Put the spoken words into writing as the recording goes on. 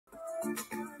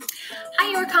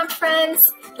Hi, URComped friends.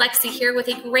 Lexi here with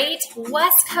a great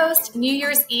West Coast New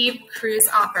Year's Eve cruise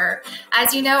offer.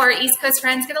 As you know, our East Coast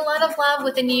friends get a lot of love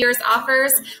with the New Year's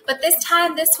offers, but this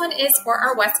time, this one is for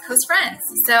our West Coast friends.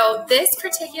 So this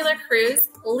particular cruise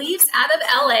leaves out of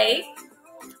LA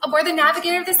aboard the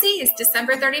Navigator of the Seas,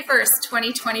 December 31st,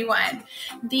 2021.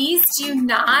 These do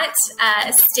not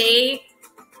stay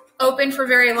open for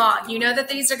very long. You know that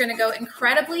these are going to go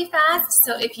incredibly fast.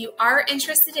 So if you are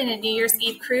interested in a New Year's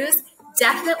Eve cruise,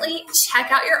 definitely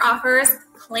check out your offers,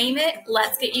 claim it,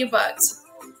 let's get you booked.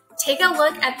 Take a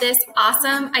look at this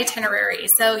awesome itinerary.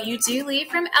 So you do leave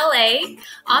from LA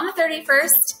on the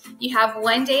 31st. You have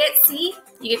 1 day at sea.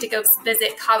 You get to go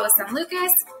visit Cabo San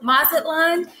Lucas,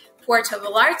 Mazatlan, Puerto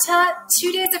Vallarta,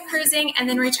 2 days of cruising, and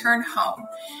then return home.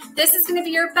 This is going to be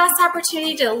your best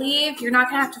opportunity to leave. You're not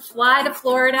going to have to fly to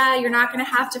Florida. You're not going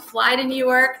to have to fly to New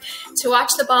York to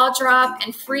watch the ball drop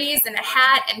and freeze in a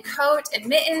hat and coat and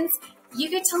mittens. You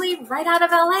get to leave right out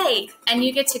of LA, and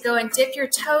you get to go and dip your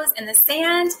toes in the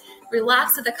sand,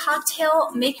 relax with a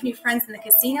cocktail, make new friends in the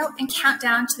casino, and count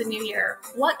down to the new year.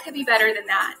 What could be better than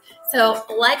that? So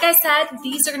like I said,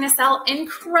 these are going to sell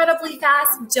incredibly fast.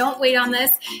 Don't wait on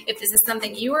this. If this is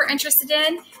something you are interested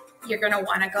in, you're going to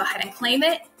want to go ahead and claim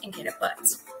it and get it booked.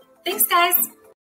 Thanks, guys.